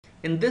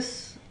In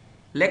this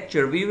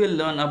lecture we will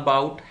learn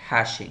about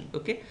hashing.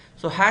 Okay,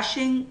 so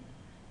hashing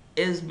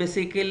is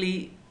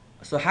basically,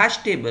 so hash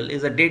table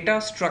is a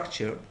data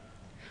structure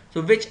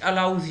so which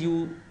allows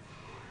you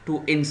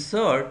to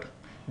insert,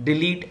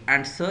 delete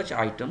and search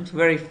items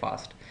very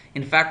fast.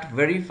 In fact,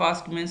 very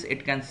fast means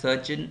it can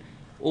search in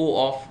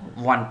O of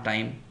one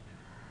time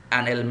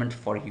an element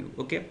for you.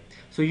 Okay,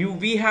 so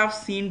we have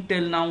seen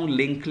till now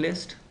linked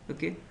list.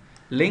 Okay,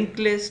 linked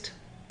list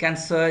can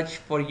search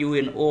for you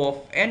in O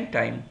of n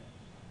time.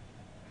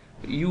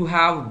 You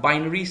have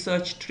binary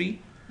search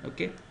tree.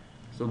 Okay,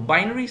 so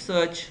binary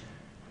search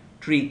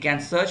tree can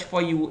search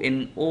for you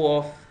in O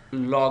of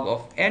log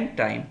of n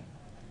time,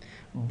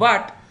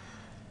 but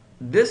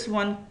this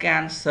one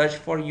can search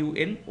for you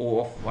in O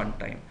of 1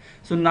 time.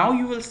 So now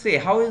you will say,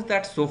 how is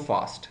that so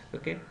fast?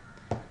 Okay,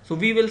 so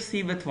we will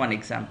see with one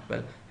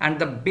example. And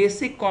the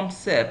basic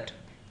concept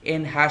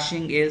in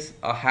hashing is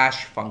a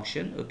hash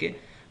function. Okay,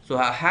 so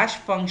a hash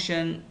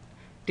function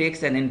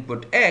takes an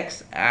input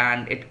x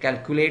and it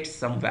calculates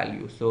some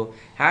value. So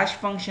hash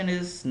function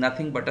is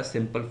nothing but a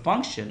simple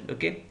function,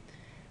 okay,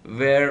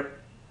 where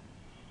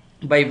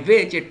by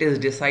which it is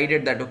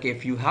decided that, okay,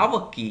 if you have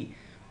a key,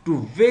 to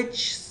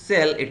which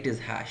cell it is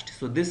hashed.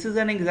 So this is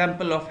an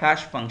example of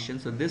hash function.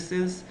 So this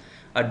is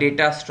a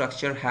data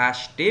structure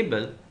hash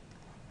table.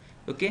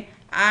 Okay,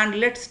 and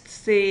let's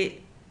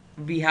say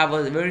we have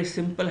a very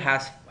simple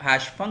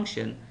hash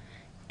function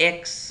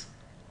x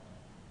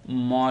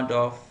mod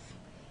of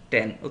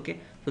 10. Okay,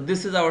 so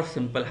this is our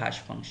simple hash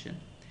function.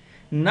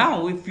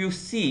 Now if you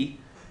see,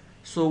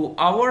 so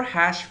our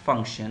hash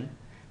function,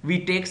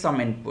 we take some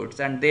inputs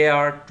and they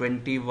are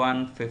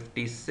 21,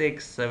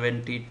 56,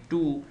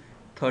 72,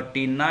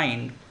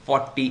 39,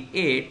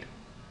 48,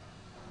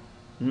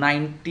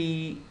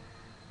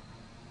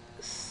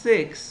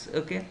 96,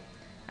 okay,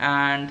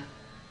 and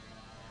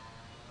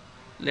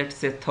let's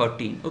say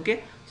 13.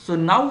 Okay, so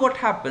now what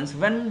happens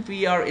when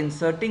we are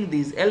inserting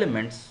these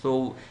elements?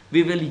 So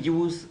we will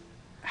use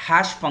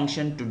hash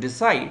function to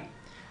decide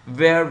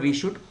where we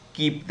should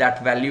keep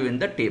that value in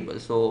the table.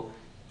 So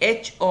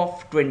h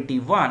of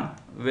 21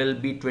 will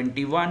be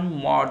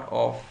 21 mod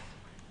of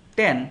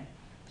 10,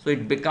 so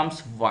it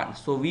becomes 1.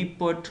 So we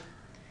put,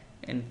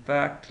 in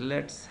fact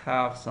let's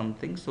have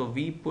something, so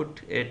we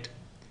put it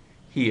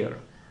here,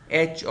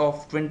 h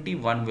of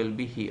 21 will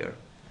be here,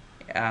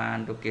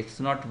 and okay, it's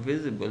not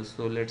visible,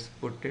 so let's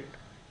put it,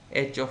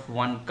 h of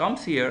 1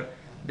 comes here,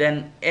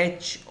 then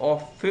h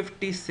of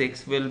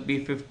 56 will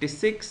be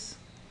 56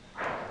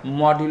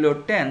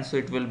 modulo 10, so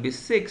it will be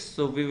 6,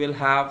 so we will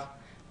have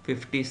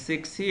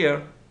 56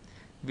 here.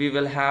 We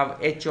will have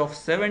h of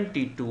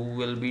 72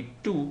 will be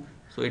 2,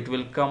 so it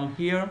will come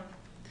here.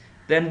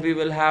 Then we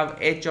will have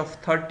h of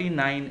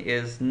 39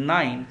 is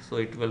 9, so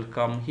it will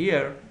come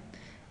here,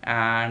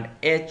 and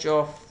h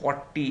of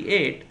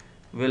 48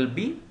 will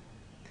be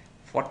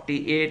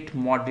 48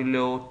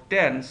 modulo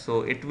 10,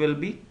 so it will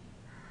be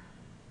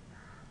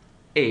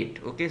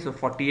 8. Okay, so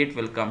 48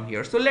 will come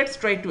here. So let's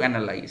try to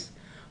analyze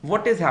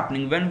what is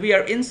happening when we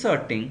are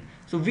inserting.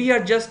 So we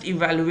are just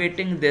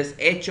evaluating this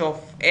h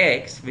of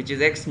x, which is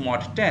x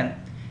mod 10,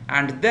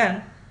 and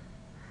then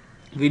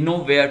we know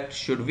where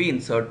should we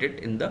insert it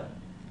in the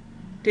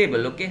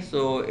table. Okay,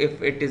 so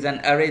if it is an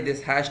array,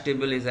 this hash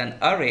table is an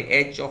array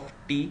h of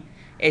t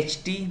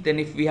ht, then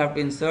if we have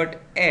to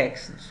insert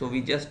x, so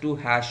we just do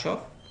hash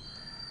of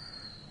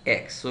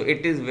x, so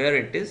it is where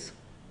it is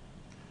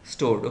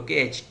stored.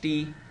 Okay,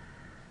 ht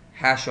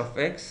hash of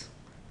x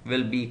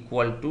will be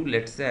equal to,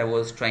 let's say I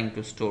was trying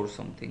to store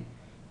something.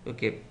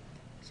 Okay,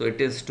 so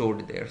it is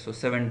stored there, so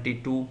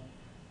 72,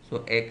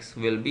 so x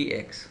will be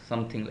x,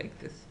 something like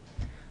this.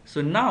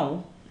 So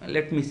now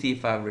let me see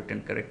if I have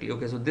written correctly.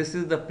 Okay, so this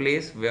is the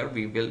place where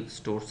we will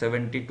store,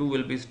 72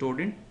 will be stored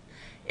in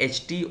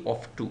ht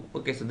of 2.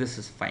 Okay, so this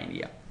is fine.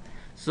 Yeah,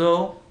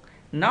 so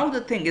now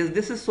the thing is,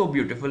 this is so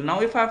beautiful.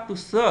 Now if I have to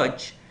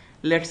search,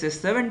 let's say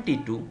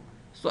 72,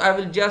 so I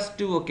will just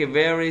do, okay,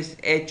 where is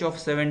h of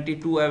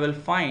 72, I will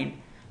find,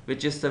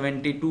 which is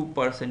 72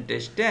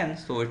 percentage 10,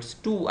 so it's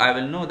 2. I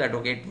will know that,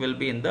 okay, it will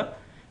be in the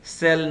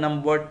cell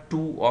number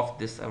 2 of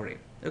this array.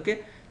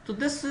 Okay, so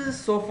this is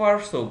so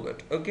far so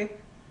good. Okay,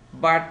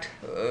 but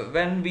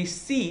when we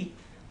see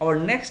our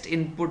next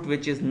input,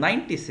 which is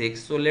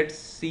 96, so let's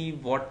see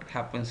what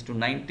happens to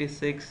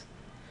 96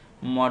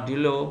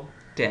 modulo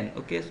 10.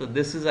 Okay, so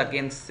this is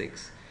again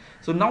 6.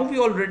 So now we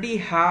already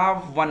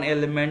have one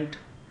element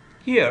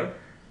here.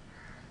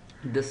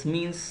 This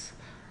means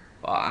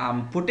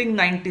I'm putting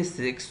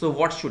 96, so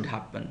what should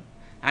happen?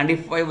 And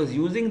if I was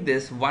using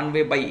this one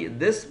way, by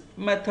this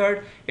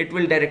method, it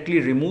will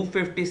directly remove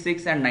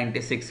 56 and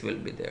 96 will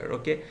be there.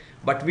 Okay,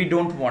 but we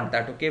don't want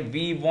that. Okay,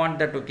 we want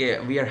that, okay,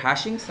 we are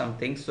hashing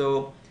something.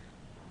 So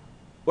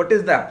what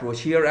is the approach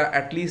here?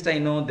 At least I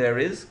know there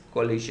is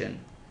collision.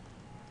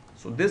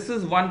 So this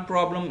is one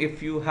problem.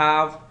 If you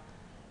have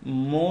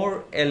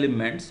more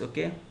elements,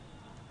 okay,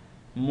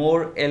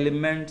 more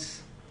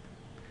elements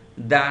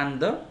than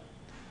the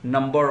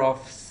number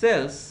of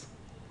cells,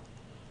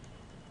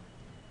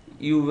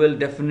 you will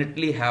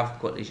definitely have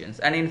collisions.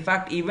 And in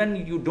fact,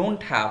 even you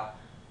don't have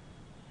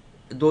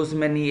those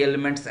many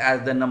elements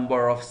as the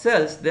number of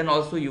cells, then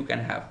also you can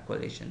have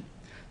collision.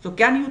 So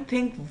can you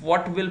think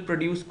what will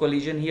produce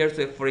collision here?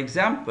 So if, for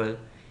example,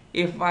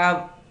 if I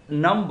have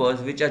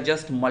numbers which are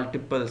just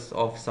multiples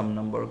of some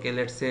number, okay,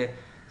 let's say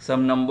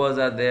some numbers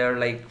are there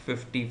like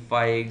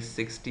 55,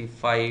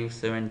 65,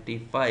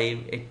 75,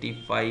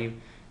 85,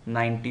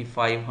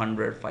 95,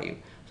 105.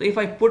 So if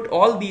I put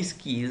all these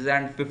keys,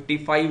 and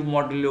 55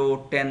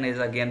 modulo 10 is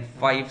again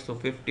 5, so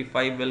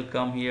 55 will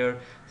come here,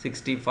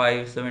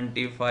 65,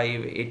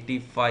 75,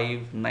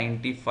 85,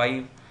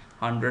 95,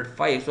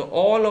 105. So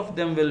all of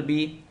them will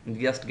be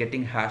just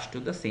getting hashed to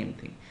the same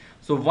thing.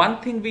 So one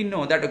thing we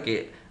know that,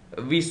 okay,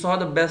 we saw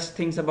the best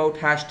things about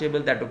hash table,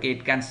 that okay,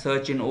 it can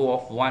search in O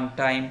of one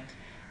time,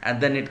 and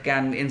then it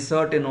can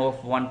insert in O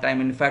of one time.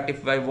 In fact,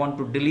 if I want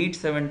to delete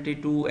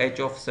 72,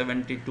 H of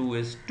 72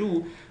 is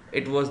 2,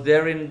 it was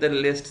there in the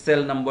list,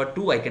 cell number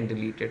 2, I can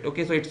delete it.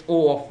 Okay, so it's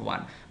O of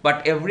 1.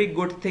 But every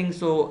good thing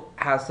so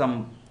has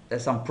some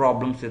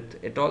problems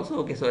with it also.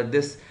 Okay, so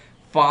this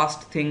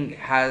fast thing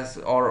has,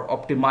 or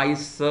optimized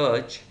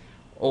search,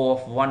 O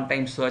of one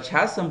time search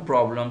has some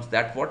problems.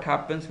 That what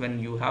happens when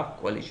you have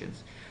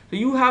collisions. So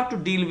you have to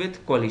deal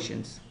with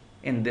collisions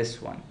in this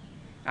one.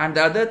 And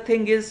the other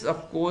thing is,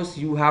 of course,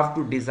 you have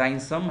to design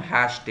some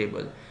hash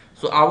table.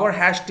 So our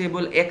hash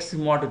table X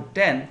mod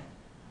 10,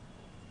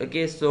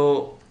 okay,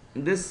 so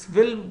this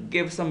will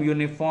give some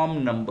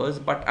uniform numbers,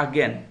 but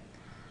again,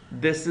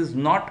 this is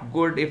not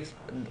good if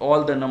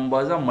all the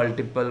numbers are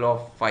multiple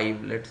of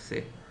 5, let's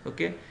say,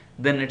 okay,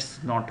 then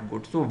it's not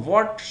good. So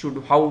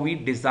how we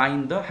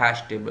design the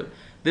hash table,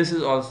 this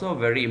is also a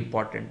very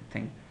important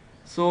thing.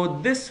 So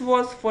this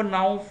was for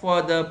now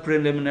for the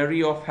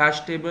preliminary of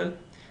hash table.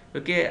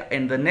 Okay,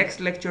 in the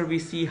next lecture we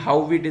see how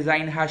we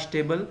design hash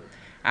table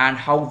and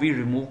how we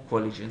remove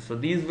collisions. So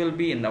these will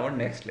be in our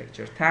next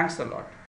lecture. Thanks a lot.